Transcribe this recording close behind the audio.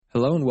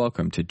Hello and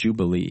welcome to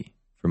Jubilee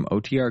from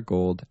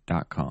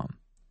OTRGold.com.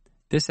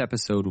 This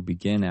episode will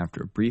begin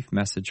after a brief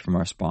message from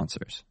our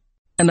sponsors.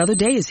 Another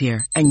day is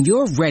here, and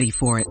you're ready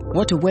for it.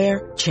 What to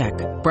wear? Check.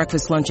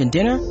 Breakfast, lunch, and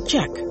dinner?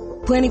 Check.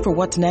 Planning for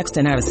what's next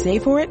and how to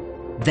save for it?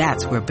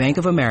 That's where Bank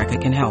of America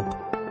can help.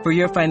 For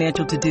your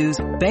financial to-dos,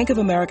 Bank of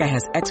America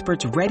has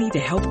experts ready to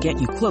help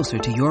get you closer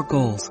to your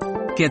goals.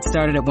 Get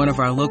started at one of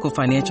our local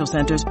financial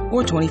centers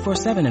or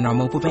 24/7 in our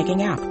mobile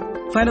banking app.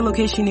 Find a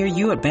location near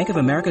you at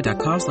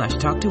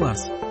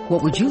bankofamerica.com/talktous.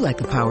 What would you like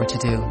the power to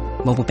do?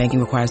 Mobile banking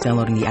requires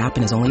downloading the app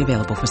and is only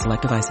available for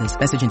select devices.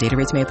 Message and data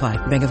rates may apply.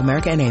 Bank of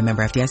America N.A.,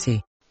 member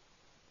FDIC.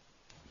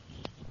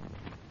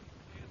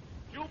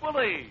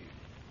 Jubilee.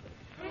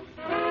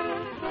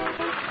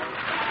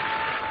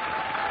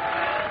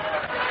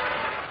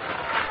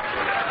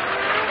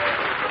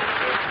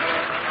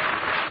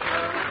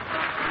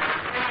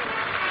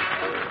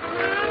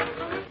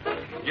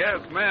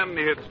 Yes, men,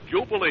 it's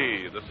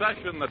Jubilee, the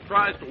session that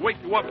tries to wake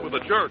you up with a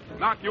jerk,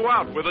 knock you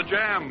out with a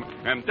jam,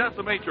 and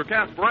decimate your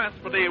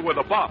casparasity with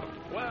a bop.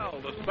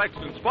 Well, the specks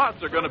and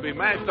spots are going to be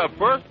mashed up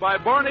first by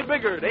Barney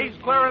Bigard, ace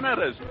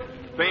clarinetist,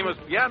 famous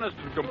pianist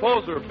and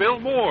composer Bill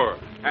Moore,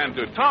 and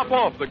to top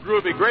off the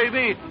groovy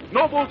gravy,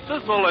 noble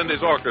Sissle and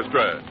his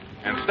orchestra.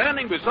 And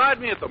standing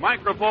beside me at the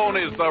microphone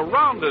is the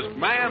roundest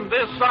man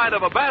this side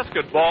of a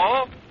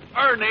basketball,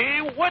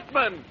 Ernie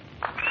Whitman.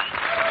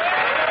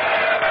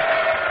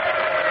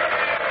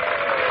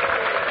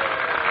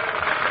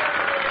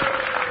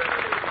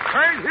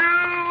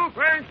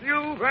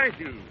 Thank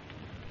you.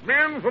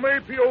 Men from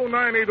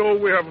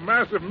Ep056, we have a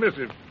massive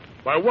missive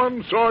by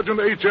one Sergeant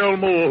H.L.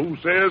 Moore who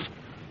says,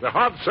 the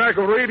hot sack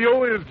of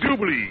radio is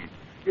Jubilee.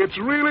 It's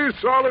really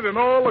solid and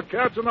all the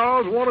cats and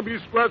owls want to be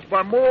scratched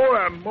by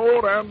more and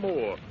more and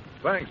more.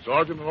 Thanks,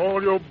 Sergeant, and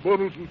all your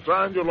buddles who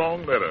signed your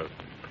long letter.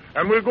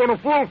 And we're going to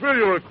fulfill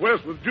your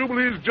request with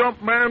Jubilee's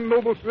jump man,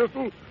 Noble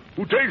Sissle,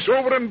 who takes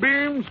over in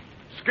beams.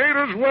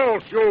 Skaters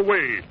waltz your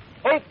way.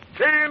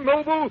 Okay,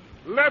 Noble,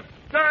 let's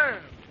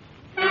dance.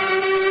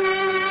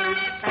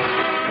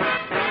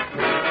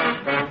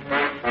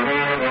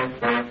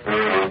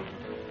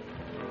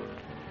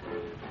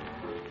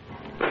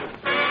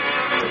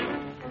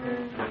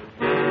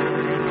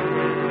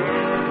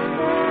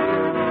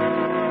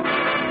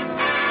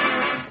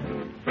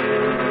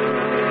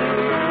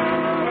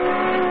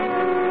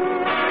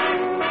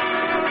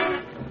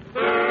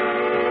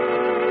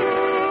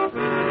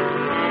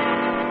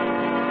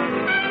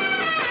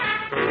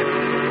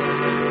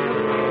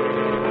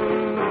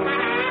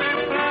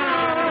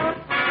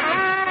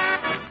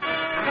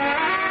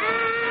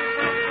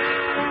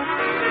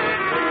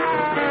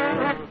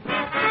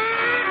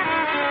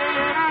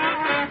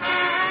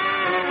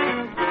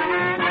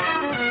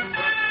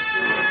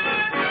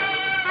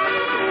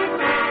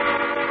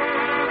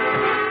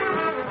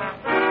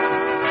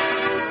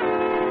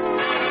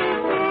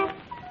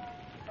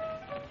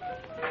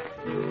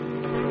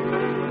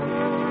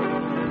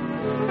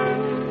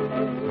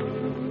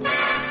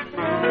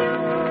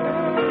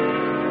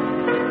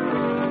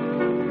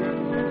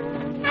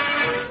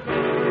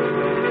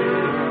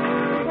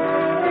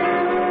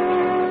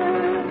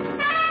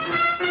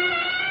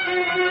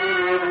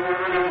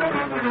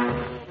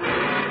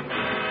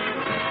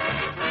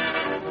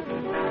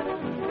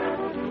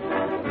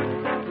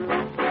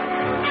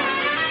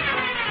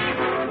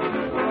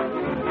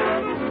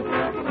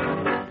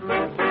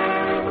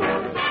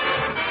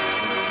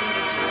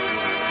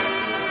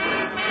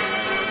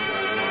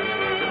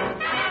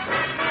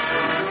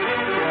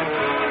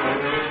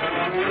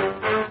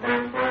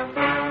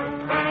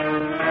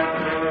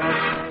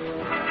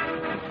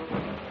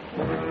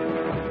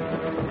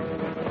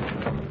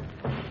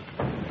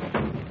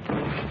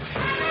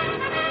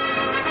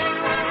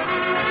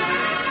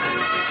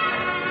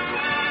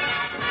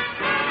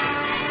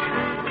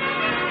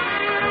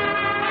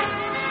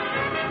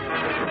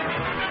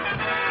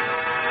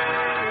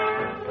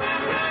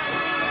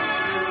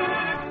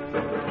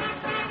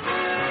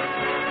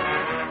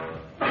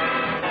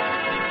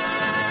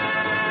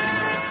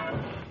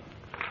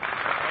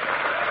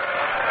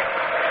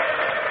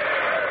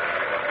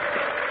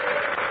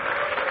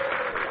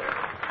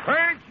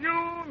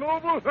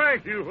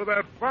 Thank you for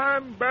that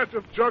fine batch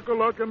of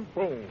chuck-a-luck and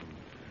poems.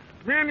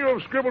 Me and you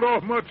have scribbled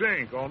off much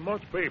ink on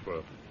much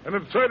paper, and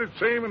have cited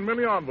same in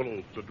many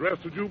envelopes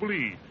addressed to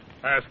Jubilee,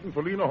 asking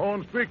for Lena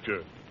Horne's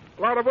picture.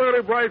 A lot of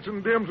early brights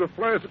and dims have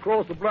flashed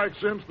across the black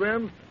since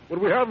then, but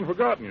we haven't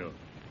forgotten you.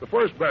 The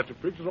first batch of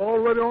pictures are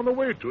already on the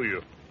way to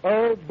you,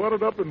 all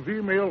buttered up in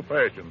V-mail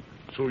fashion,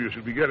 so you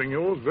should be getting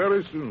yours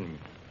very soon.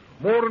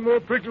 More and more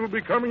pictures will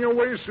be coming your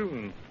way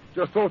soon.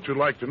 Just thought you'd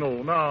like to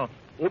know. Now,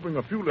 opening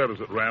a few letters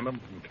at random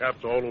from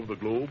caps all over the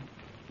globe,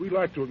 we'd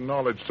like to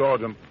acknowledge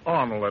Sergeant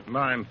Arnold at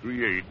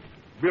 938,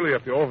 Billy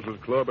at the Officers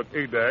Club at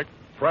ADAC,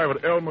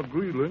 Private Elmer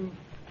Greenland,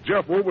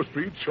 Jeff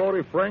Overstreet,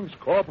 Shorty Franks,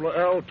 Corporal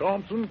Al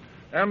Thompson,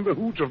 and the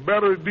hooch of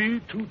Battery D,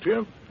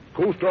 210th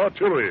Coast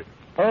Artillery,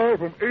 all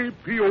from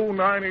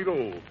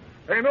Ep056.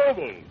 Hey,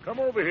 Noble, come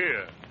over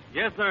here.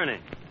 Yes, Ernie.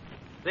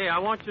 Say, I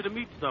want you to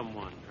meet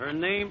someone. Her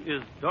name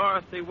is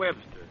Dorothy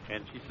Webster.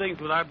 and she sings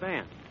with our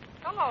band.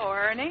 Hello,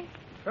 Ernie.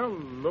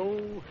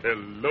 Hello,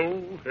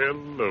 hello,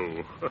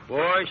 hello.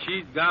 Boy,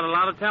 she's got a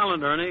lot of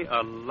talent, Ernie.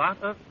 A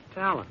lot of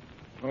talent.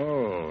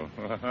 Oh,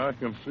 I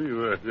can see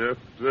that, yes,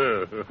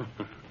 sir.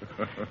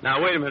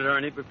 Now, wait a minute,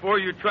 Ernie. Before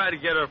you try to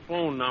get her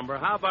phone number,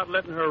 how about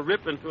letting her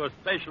rip into a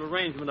special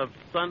arrangement of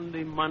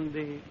Sunday,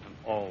 Monday, and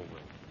always?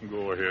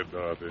 Go ahead,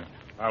 Dorothy.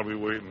 I'll be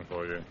waiting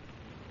for you.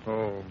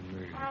 Oh,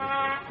 me.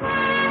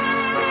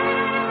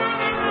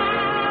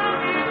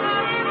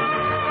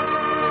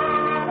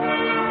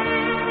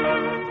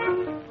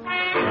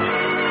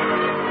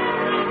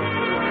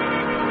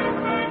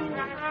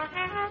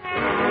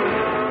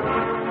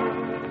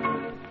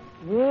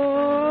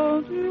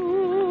 Won't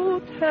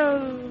you tell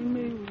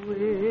me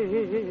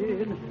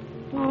when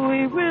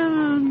we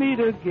will meet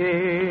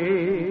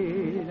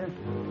again?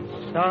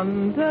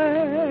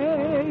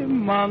 Sunday,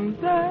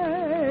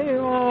 Monday,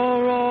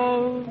 or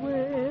always?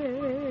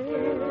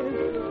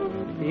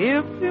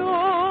 If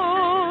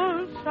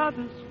you're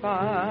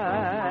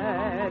satisfied,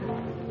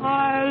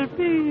 I'll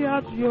be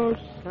at your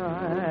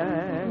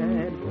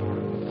side.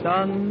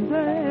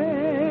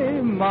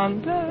 Sunday,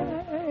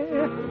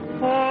 Monday,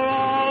 or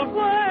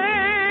always.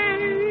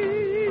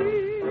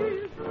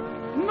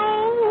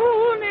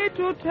 No need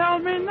to tell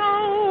me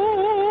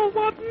now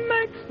what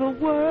makes the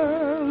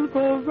world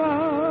go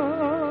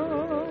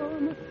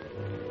round.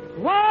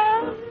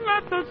 When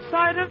at the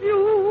sight of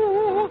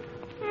you,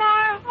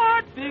 my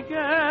heart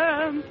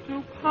begins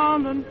to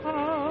pound and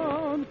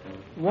pound.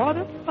 What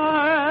am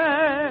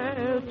I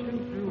to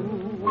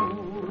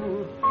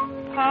do?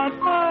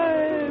 Can't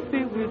I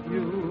be with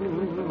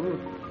you?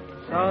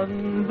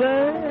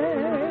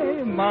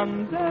 Sunday,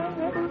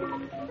 Monday,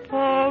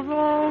 or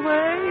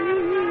always.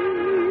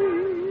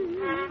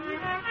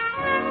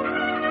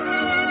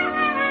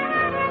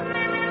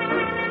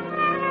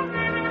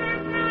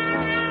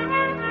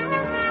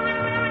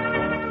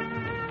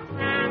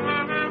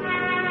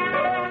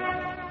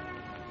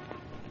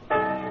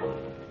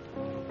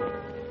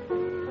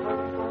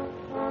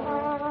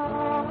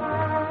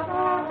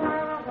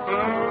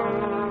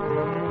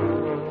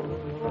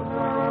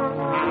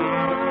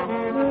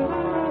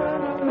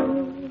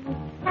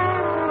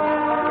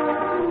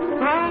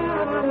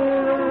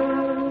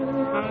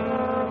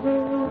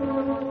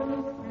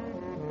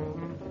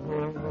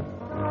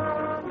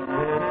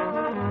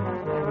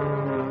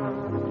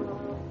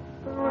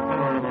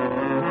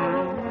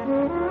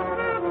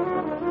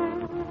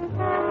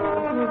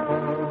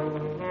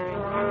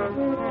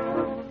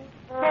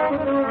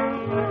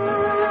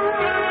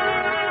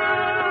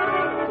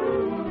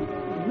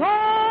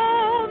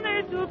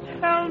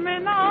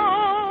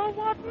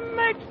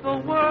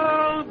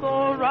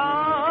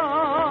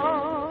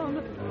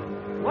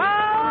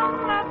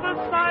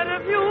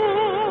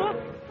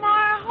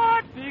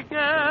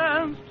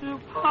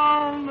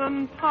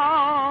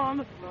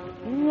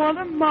 What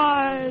am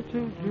I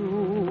to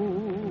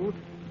do?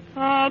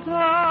 Can't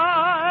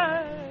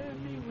I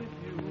be with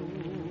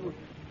you?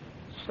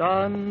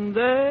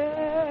 Sunday,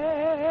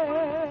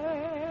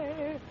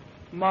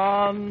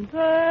 Monday,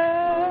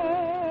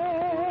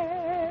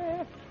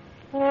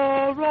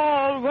 or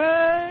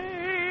always.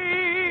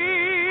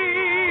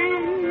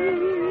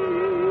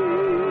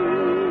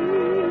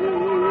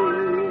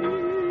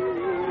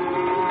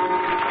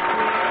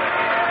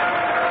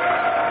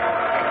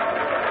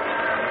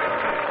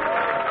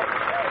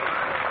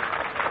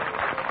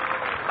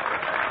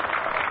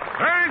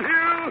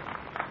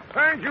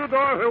 Thank you,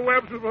 Dorothy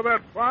Webster, for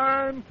that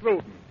fine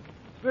floating.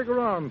 Stick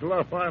around till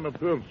I find a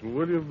pencil,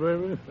 will you,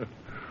 baby?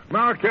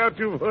 Now, Cat,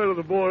 you've heard of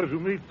the boys who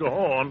meet the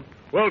horn.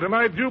 Well,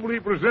 tonight, Jubilee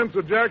presents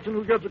a Jackson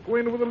who gets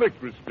acquainted with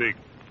electric stick,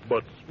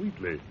 but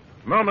sweetly.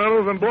 None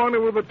other than Barney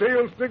with the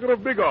tail sticker of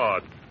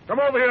Bigard. Come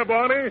over here,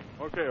 Barney.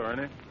 Okay,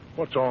 Ernie.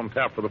 What's on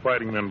tap for the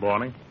fighting men,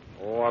 Barney?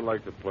 Oh, I'd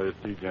like to play a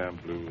Sea-Jam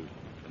Blues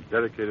and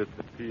dedicate it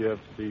to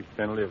PFC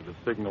Finley of the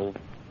Signal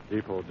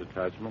Depot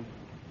Detachment,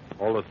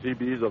 all the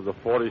CBs of the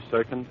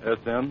 42nd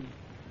SM,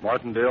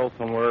 Martindale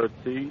somewhere at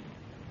sea,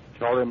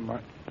 Charlie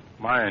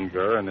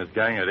Meininger and his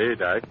gang at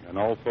ADAC, and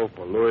also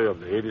for Louis of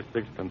the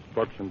 86th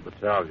Construction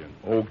Battalion.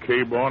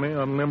 Okay, Barney,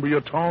 unlimber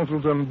your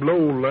tonsils and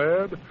blow,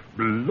 lad.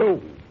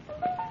 Blow.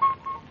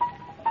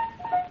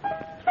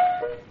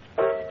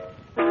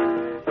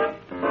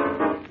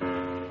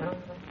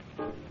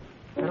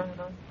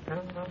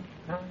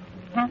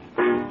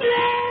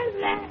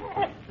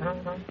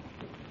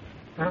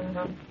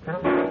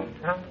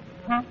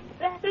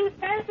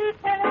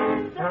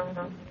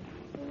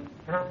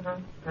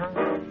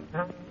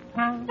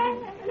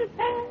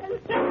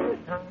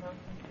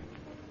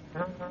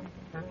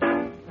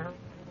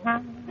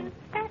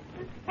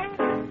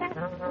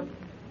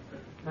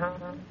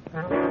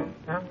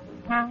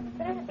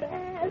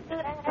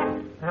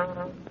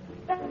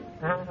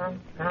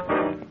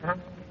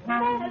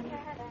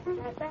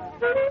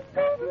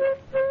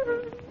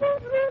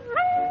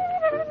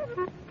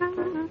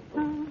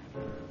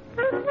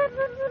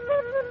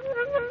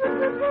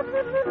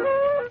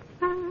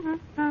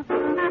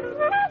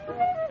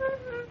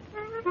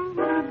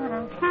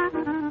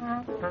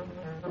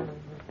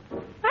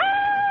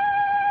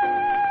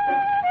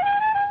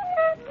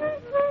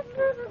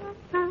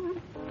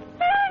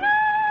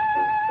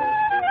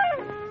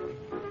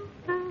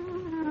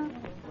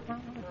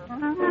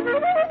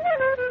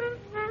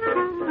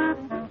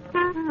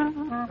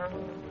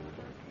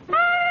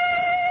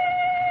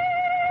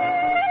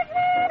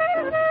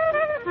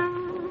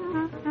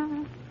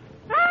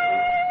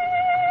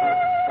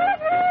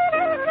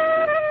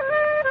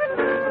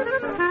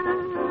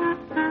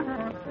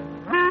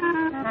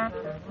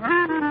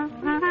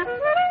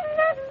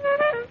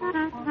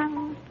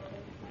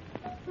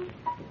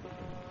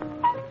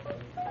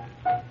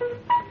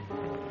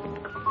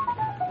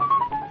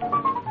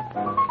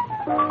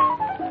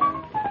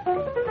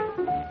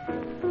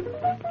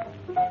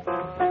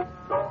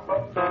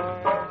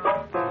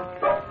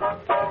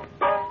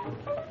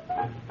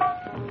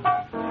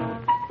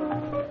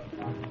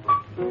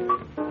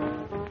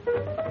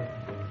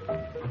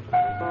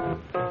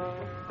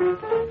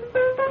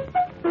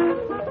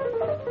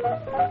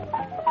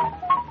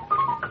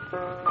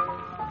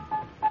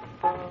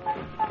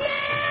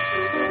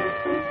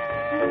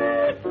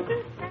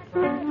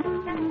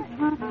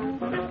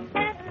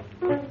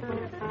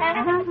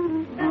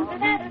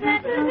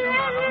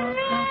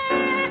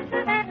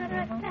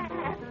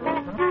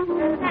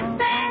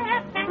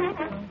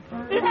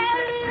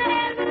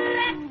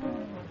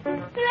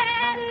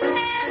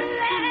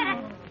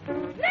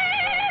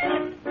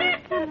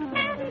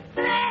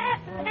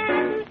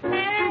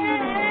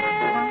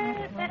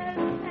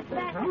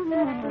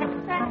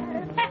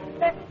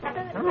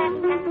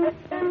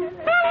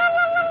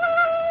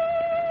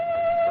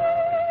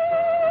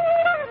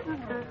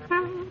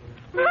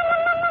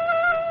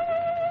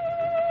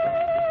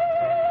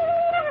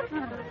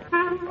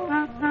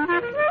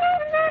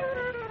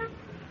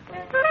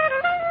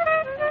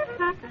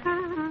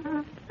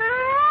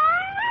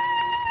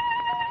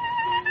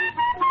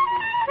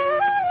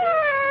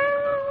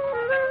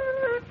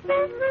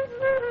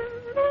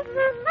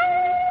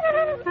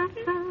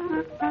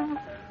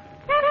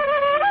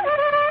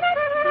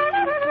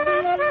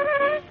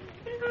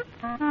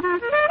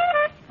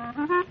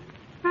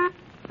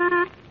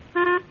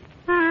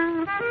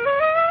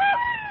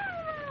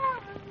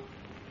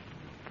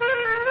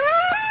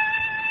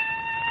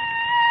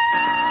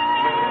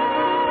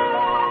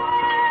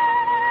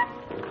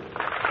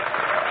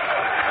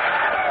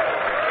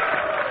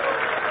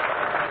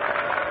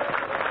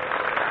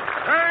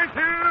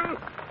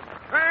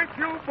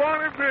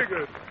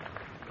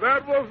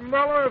 That was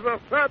mellow as a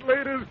fat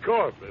lady's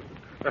corset.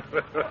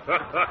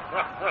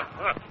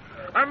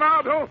 And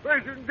now don't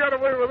think you can get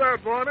away with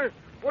that, Barney.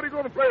 What are you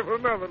going to play for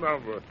another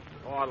number?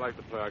 Oh, I'd like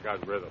to play I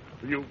Got Rhythm.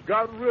 You've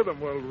got rhythm.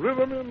 Well,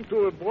 rhythm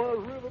into it, boy.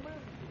 Rhythm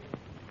in.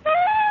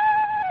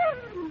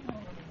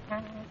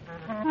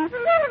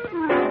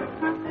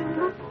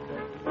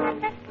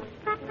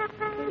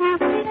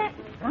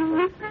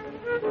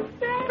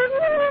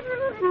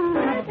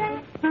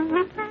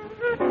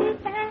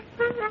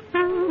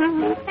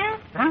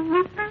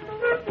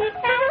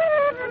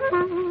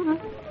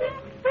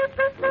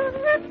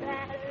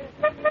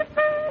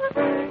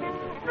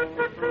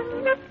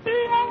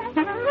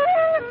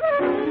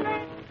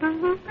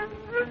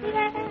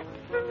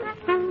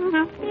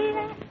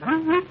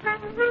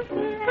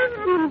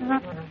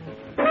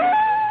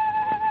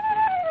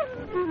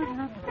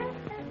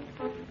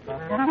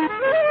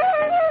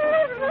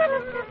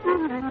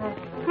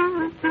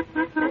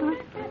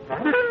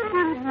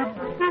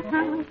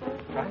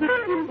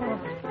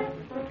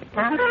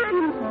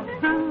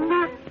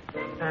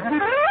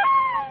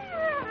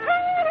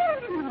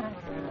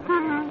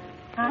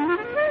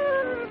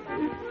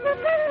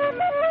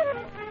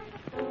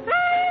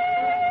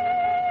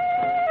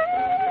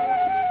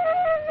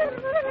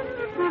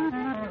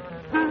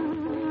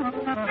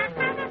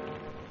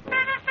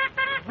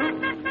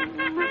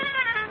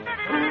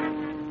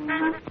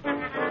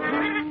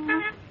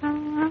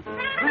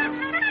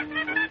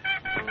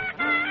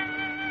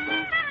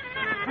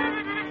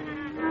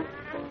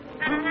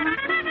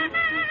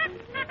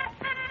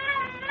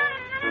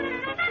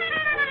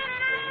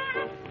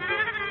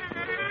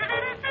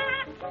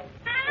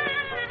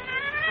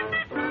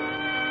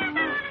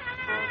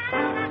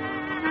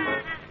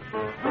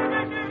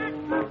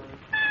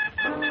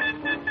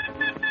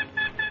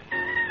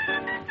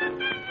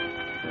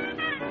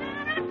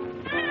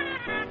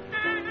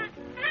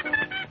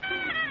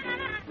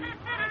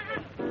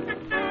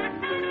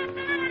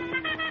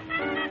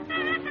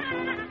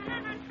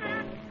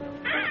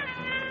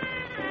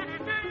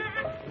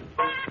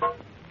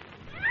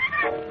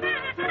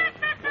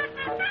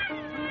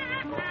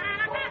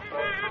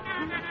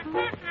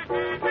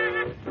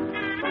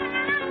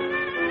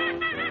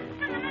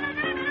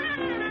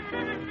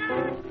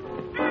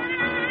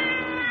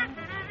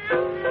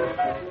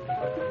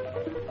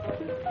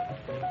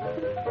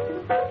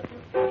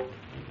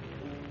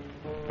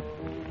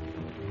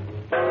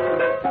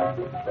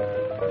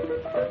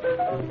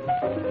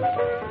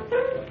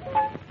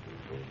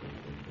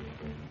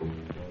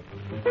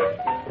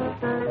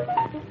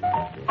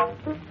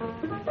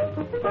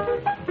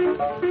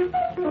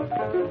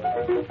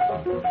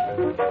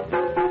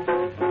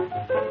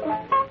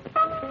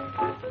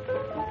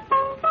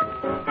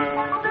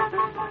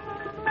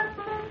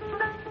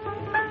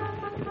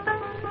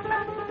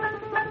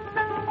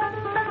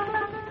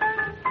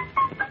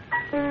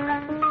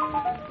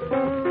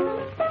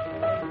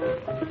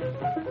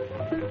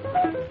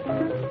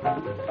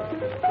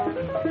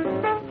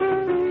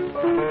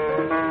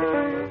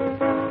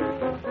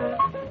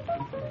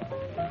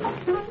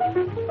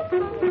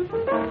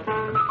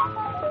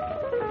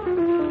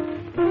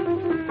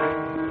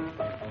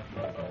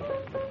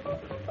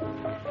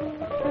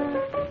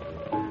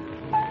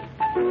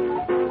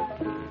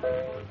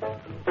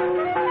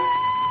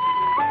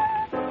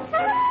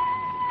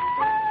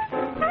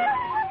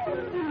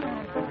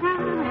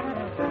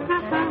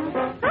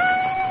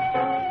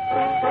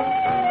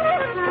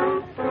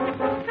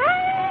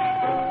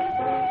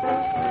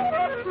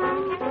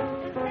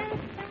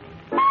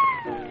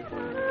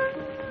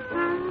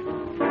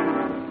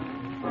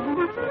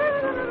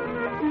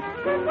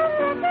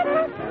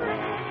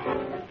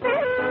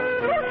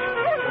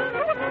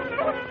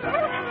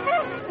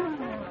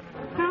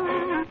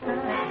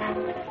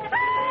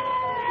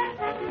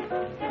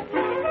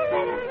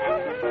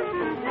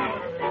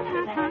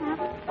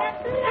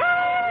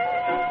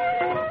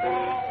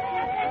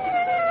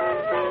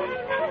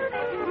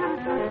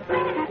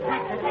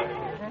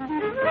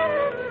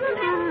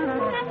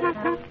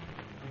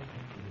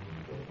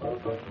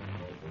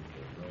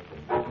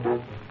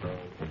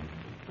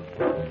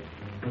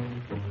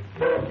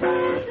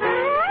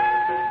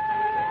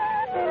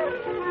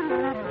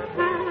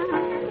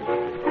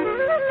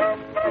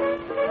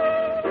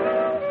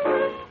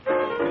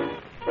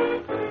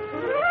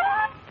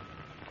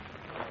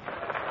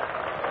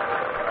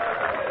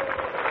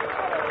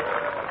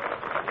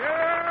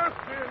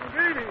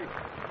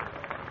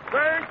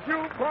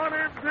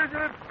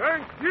 Bigard,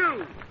 thank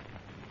you.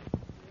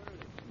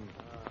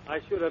 I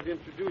should have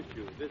introduced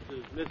you. This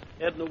is Miss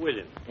Edna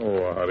Williams.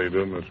 Oh, how do you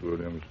do, Miss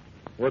Williams?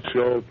 What's she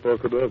all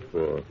puckered up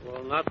for?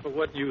 Well, not for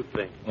what you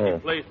think. Oh.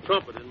 She plays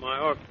trumpet in my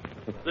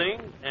orchestra,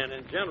 sings, and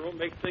in general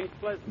makes things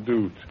pleasant.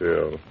 Do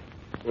tell.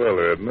 Well,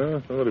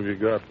 Edna, what have you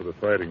got for the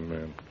fighting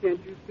men?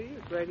 Can't you see?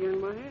 It's right here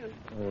in my hand.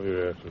 Oh,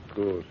 yes, of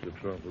course, your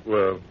trumpet.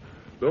 Well,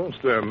 don't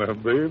stand there,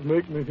 babe.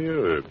 Make me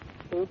hear it.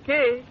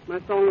 Okay. My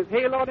song is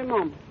Hey Lordy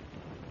Mama.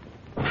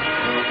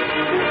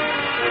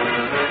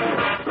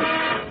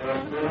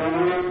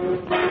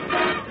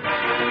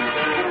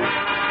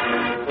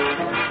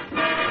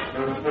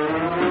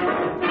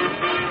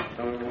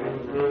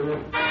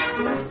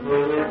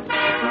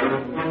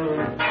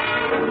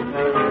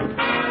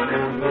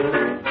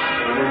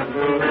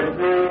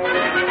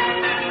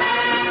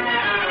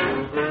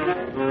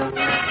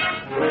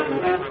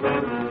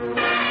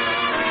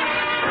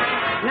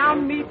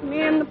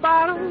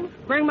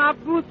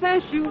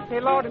 shoes. Hey,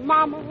 Lordy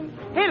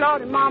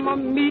Mama,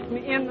 meet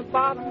me in the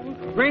bottom.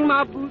 Bring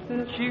my boots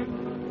and shoes.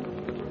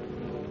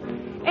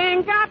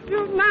 Ain't got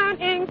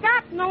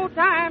no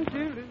time to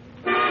lose.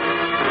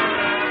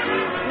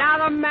 Now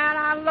the man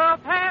I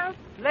love has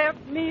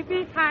left me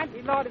behind.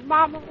 Hey, Lordy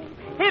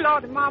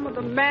Mama,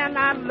 the man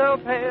I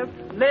love has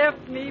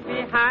left me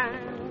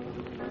behind.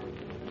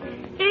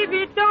 If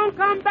he don't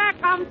come back,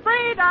 I'm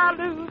afraid I'll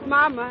lose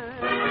my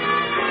mind.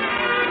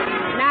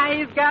 Now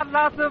he's got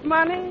lots of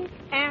money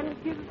and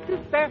kisses to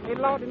spare. Hey,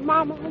 Lordy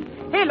Mama,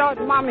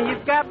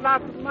 he's got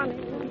lots of money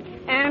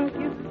and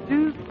kisses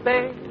to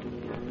spare.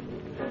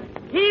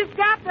 He's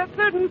got a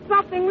certain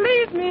something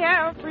leads me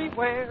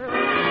everywhere.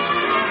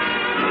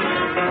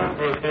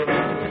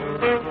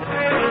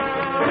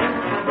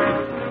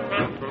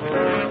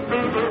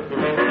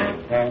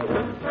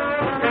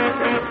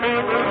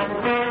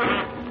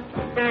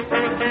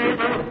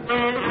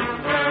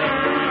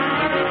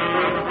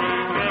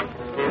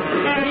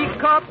 He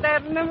caught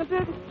that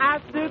limited, I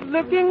stood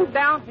looking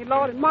down. Hey,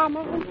 Lordy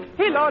Mama,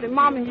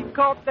 he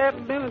caught that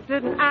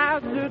limited, and I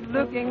stood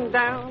looking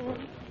down.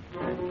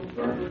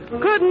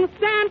 Couldn't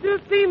stand to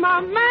see my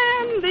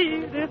man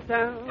leave this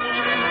town.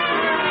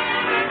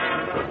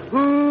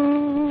 Ooh-wee,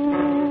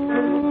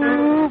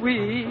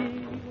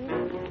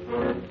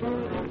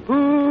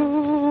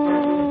 ooh-wee,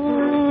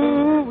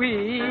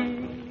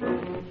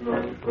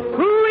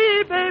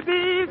 ooh-wee,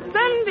 baby,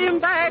 send him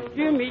back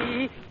to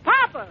me.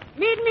 Papa,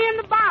 meet me in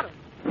the bottom.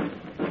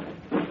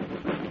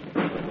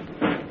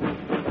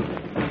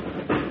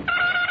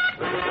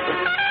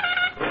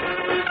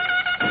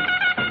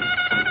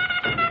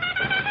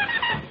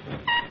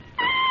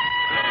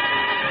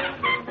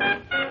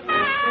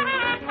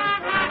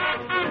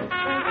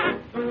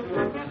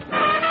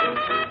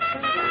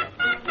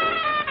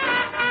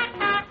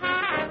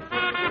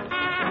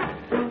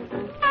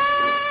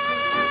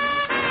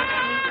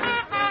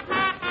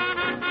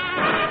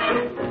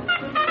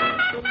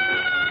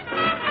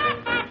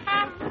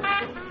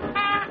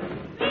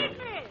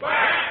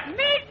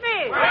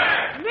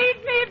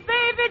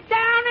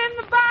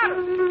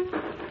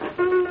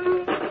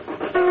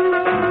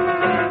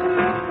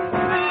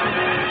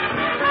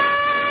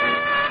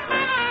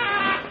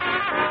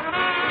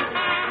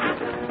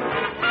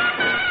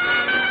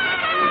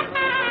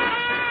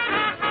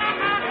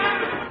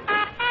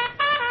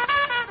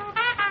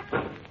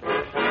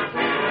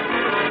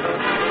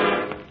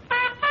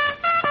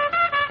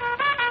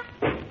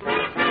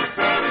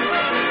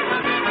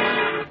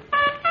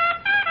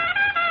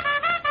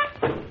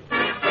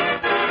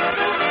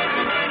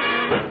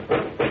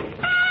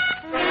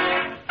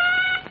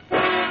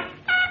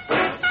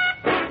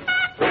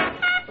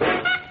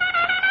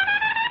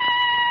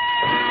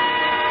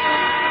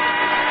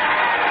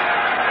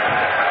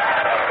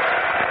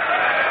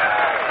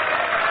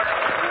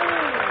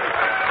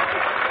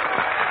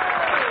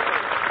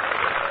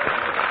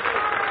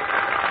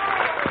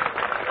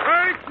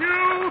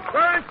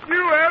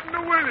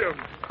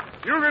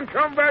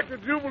 Come back to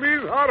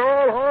Jubilee's Hot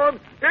Oil Horn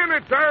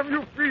anytime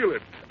you feel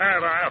it,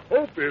 and I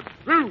hope it's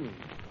soon.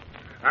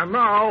 And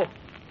now,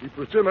 we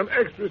present an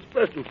extra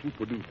special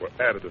super duper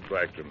added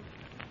attraction.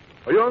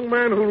 A young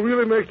man who'll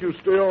really make you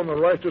stay on the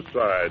righteous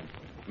side.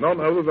 None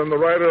other than the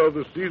writer of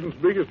the season's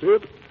biggest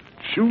hit,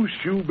 Shoo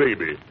Shoo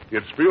Baby.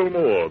 It's Phil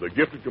Moore, the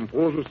gifted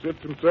composer,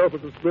 sits himself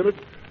at the spinet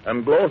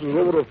and glosses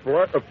over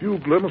a few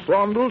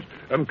glimmersondos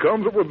and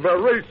comes up with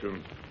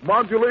variations,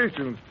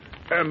 modulations,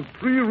 and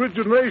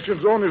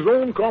pre-originations on his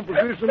own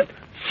composition,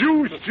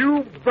 Shoo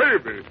Shoo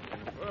Baby.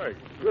 Right.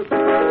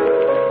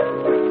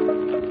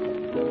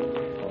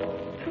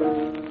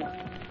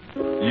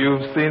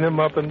 You've seen him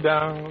up and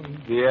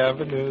down the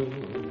avenue,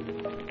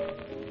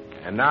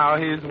 and now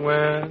he's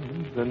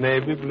wearing the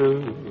navy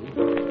blue.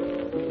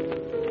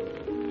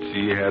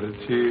 She had a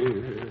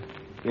tear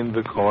in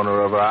the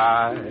corner of her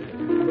eye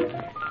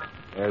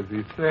as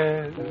he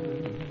said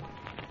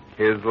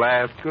his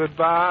last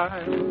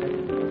goodbye.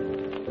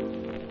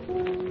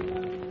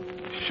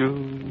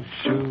 Shoo,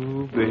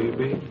 shoo,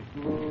 baby.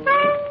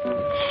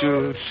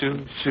 Shoo,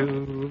 shoo,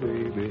 shoo,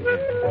 baby.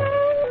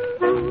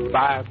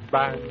 Bye,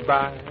 bye,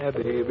 bye,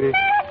 baby.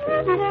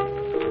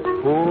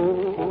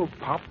 Oh,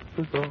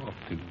 Papa's off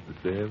to the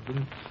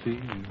 7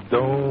 seas.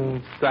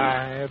 Don't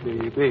sigh,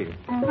 baby.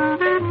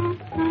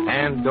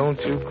 And don't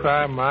you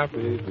cry, my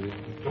baby.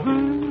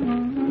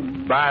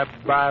 Bye,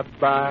 bye,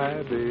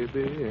 bye,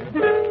 baby.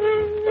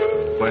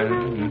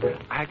 When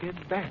I get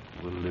back,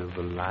 we'll live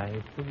a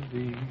life of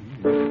these.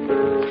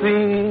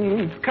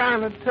 Seems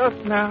kind of tough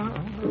now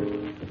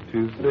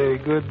to say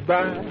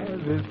goodbye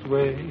this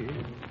way.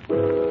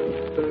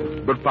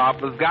 But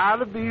Papa's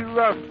gotta be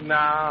rough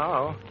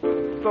now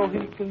so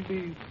he can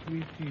be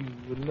sweet to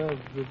you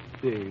another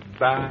day.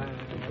 Bye,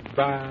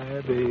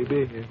 bye,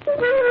 baby.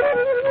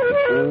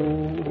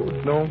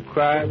 Oh, don't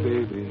cry,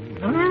 baby.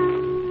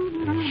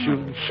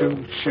 Shoo,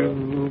 shoo,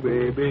 shoo,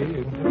 baby.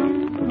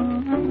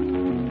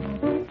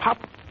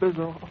 Papa's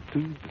off to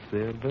the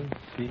 7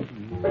 seas.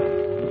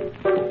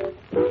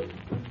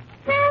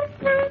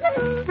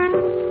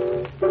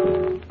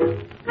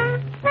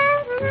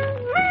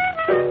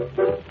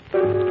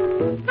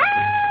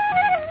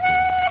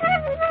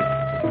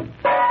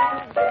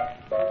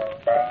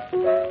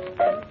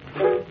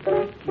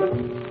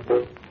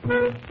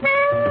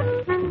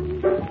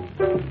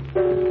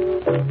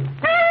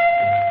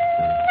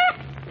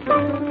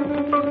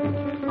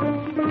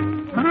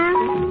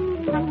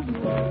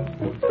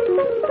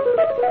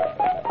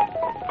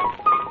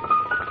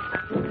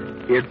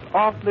 It's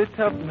awfully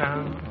tough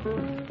now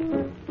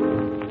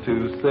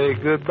to say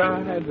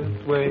goodbye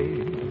this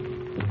way.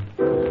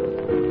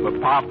 But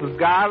Papa's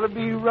gotta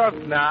be rough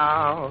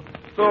now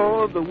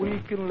so that we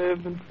can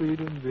live in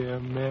freedom the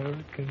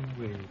American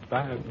way.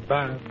 Bye,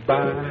 bye,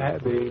 bye,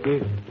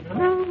 baby.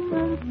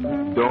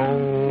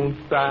 Don't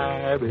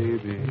sigh,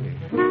 baby.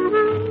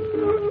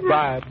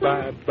 Bye,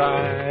 bye,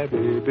 bye,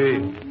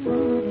 baby.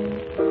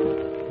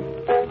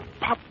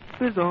 Pop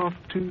is off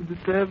to the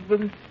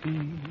 7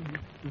 seas,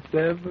 the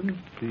 7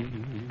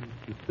 seas,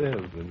 the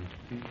 7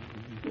 seas.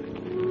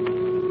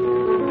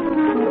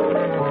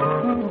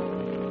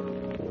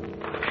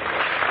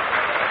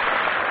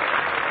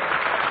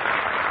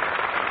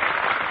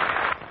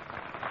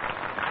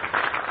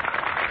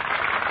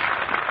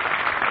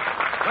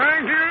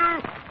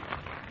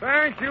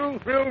 Thank you,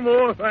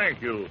 Fillmore,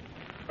 thank you.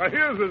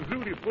 Here's a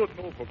zooty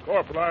footnote for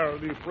Corporal Ira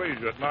Lee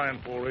Frazier at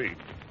 948.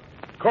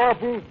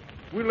 Corporal,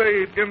 we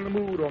laid in the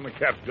mood on the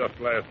cat just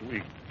last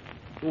week.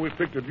 So we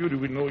picked a beauty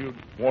we know you'd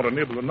want to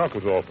nibble the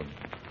knuckles off him.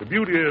 The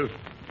beauty is,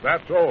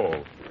 that's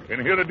all.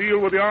 And here to deal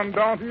with the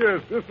undaunted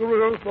is Sister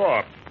Real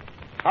Thought.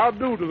 How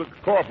do to the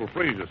Corporal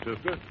Frazier,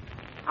 sister?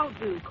 How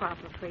do,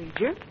 Corporal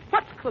Frazier?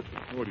 What's cooking?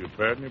 What are you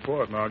patting your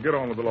part? Now, get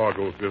on with the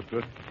Largo,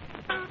 sister.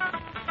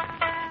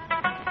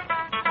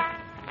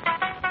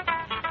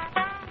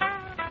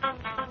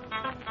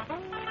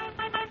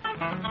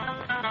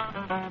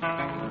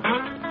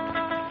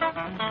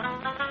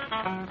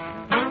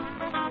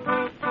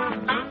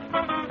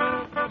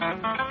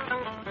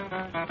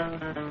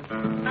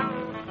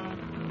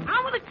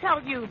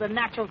 The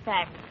natural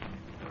fact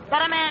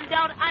that a man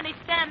don't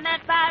understand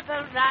that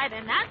Bible right,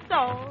 and that's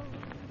all.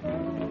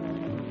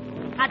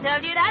 I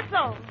tell you that's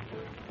all.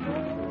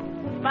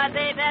 But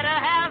they better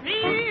have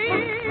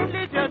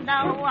religion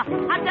now.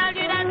 I tell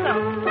you that's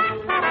all.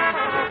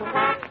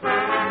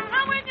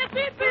 And when you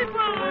see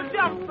people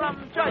jump from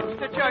church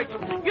to church,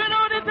 you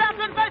know that their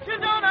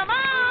confession don't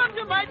amount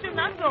to much, and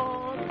that's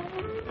all.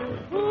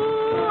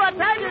 Ooh, I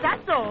tell you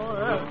that's all.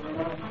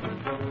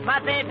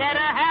 But they better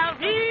have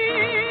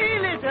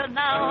religion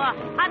now.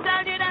 I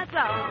tell you that's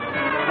all.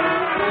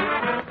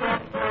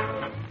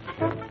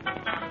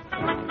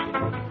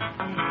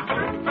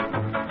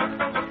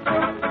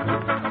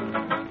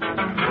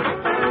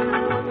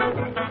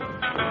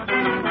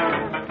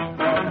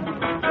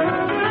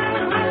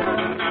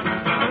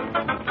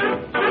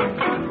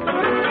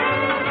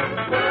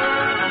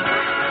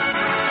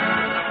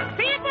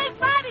 People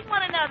fighting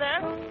one another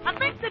and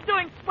think they're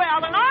doing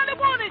swell, and all they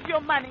want is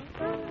your money.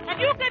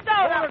 And you can go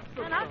up.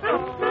 And I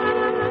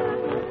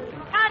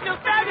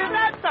just tell you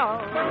that's all.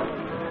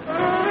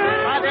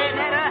 But they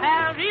better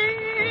have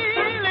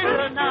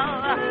religion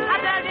now. I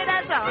tell you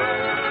that's all.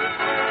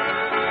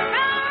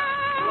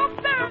 Now,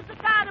 there's the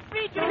kind of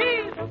preacher.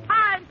 He's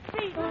high and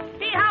sweet.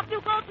 He have to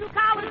go to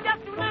college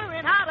just to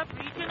learn how to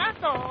preach, and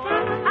that's all.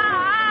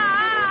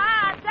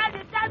 I tell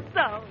you that's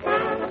all.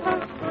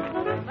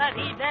 But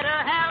he better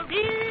have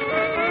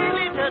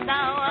religion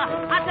now.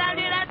 I tell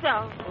you that's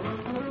all.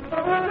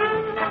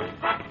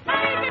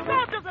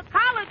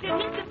 He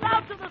can go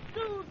to the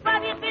schools,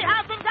 but if he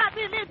hasn't got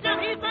religion,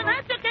 he's an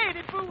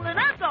educated fool, and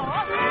that's all. I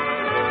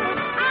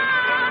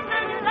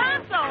tell you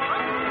that's all.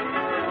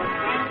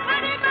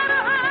 And he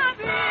better have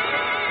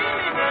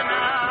religion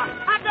now.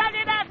 I tell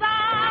you that's all.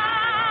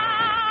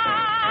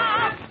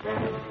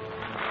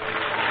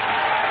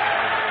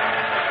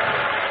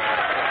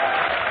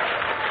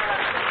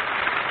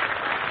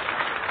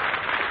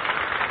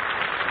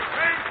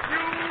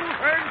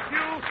 Thank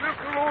you,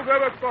 Sister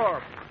Rosetta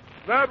Tharp.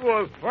 That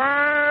was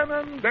fine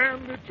and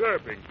dandy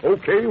chirping.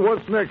 Okay,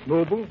 what's next,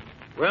 Noble?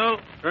 Well,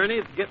 Ernie,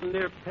 it's getting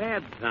near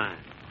pad time.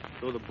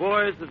 So the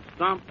boys have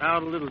stomped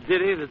out a little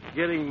ditty that's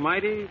getting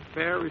mighty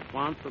fair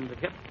response from the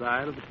hip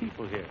side of the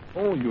people here.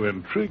 Oh, you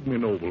intrigue me,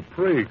 Noble.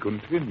 Pray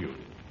continue.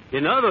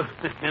 In other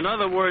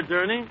words,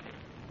 Ernie,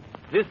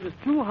 this is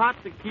too hot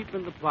to keep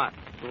in the pot.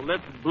 So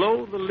let's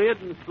blow the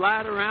lid and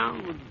slide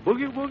around with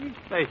Boogie Woogie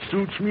Station.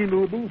 Suits me,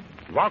 Noble.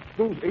 Lock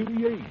those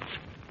 88s.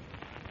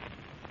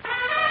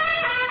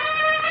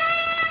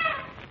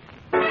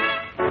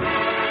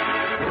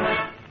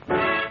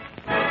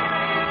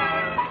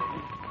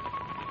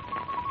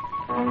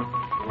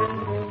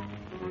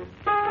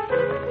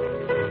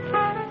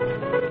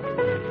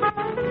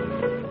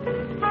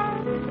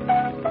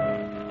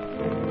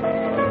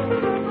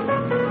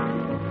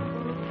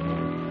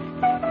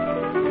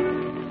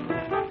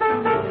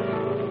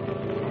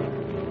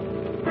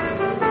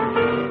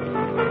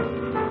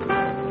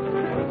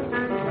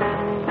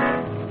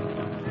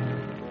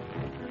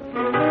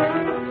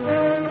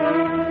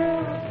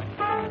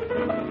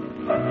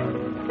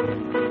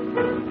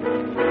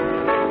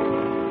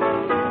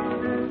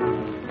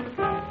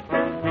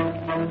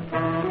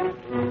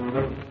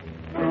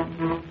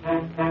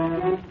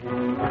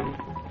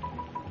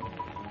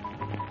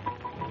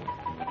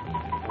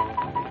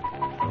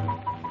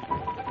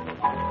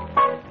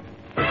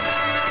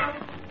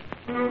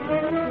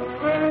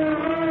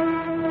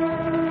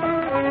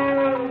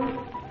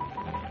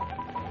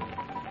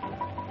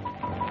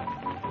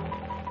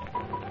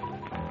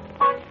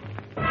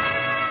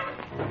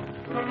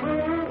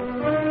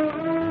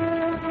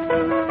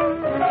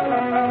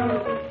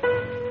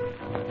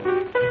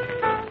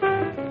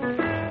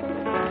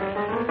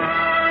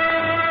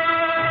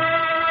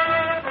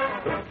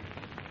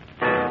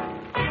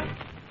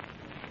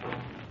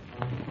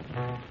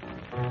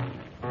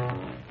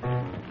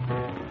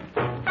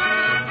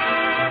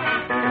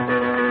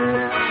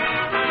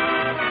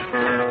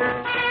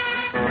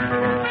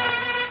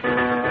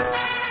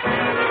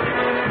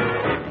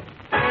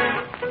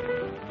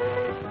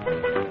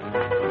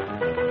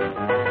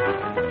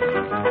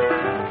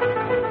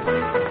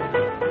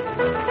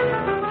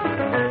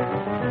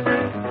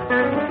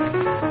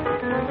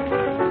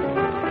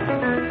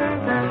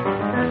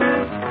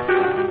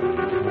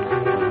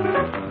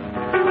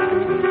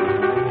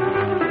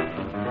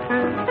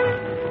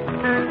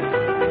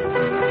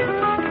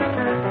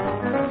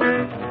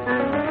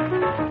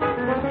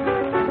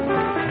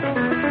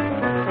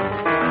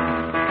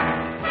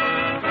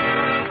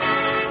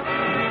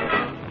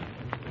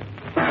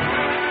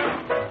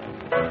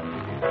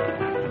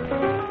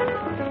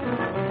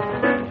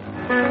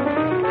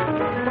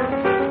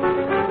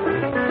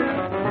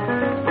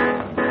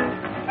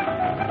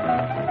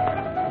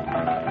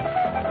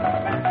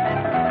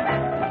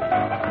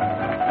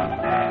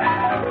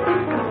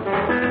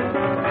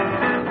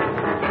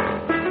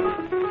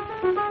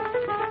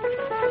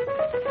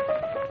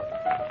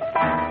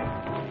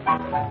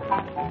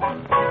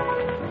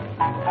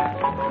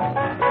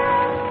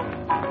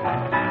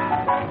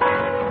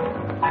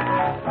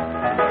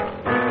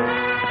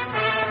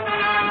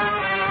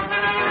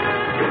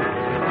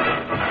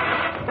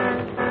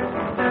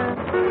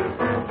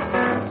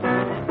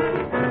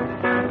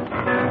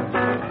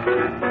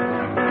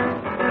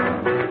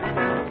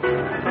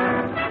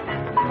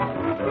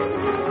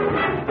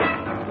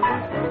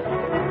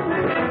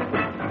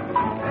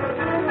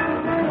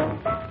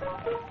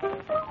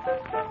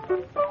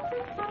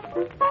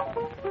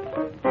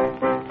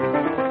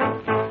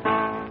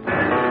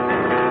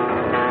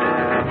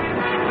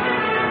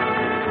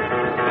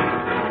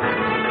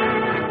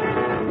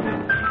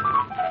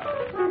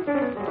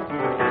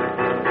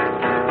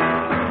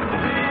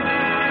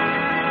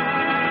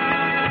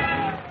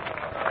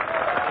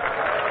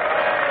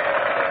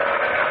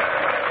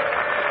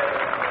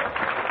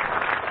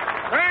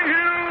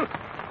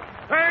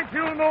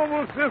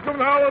 Sissle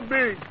and Howard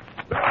Big.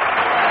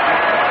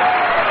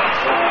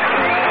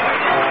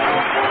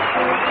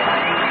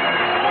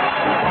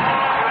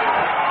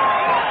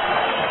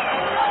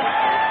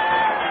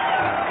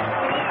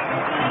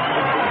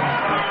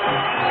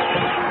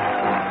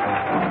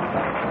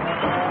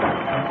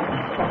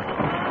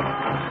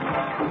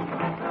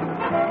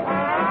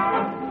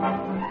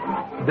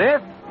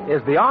 This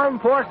is the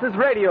Armed Forces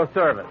Radio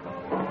Service.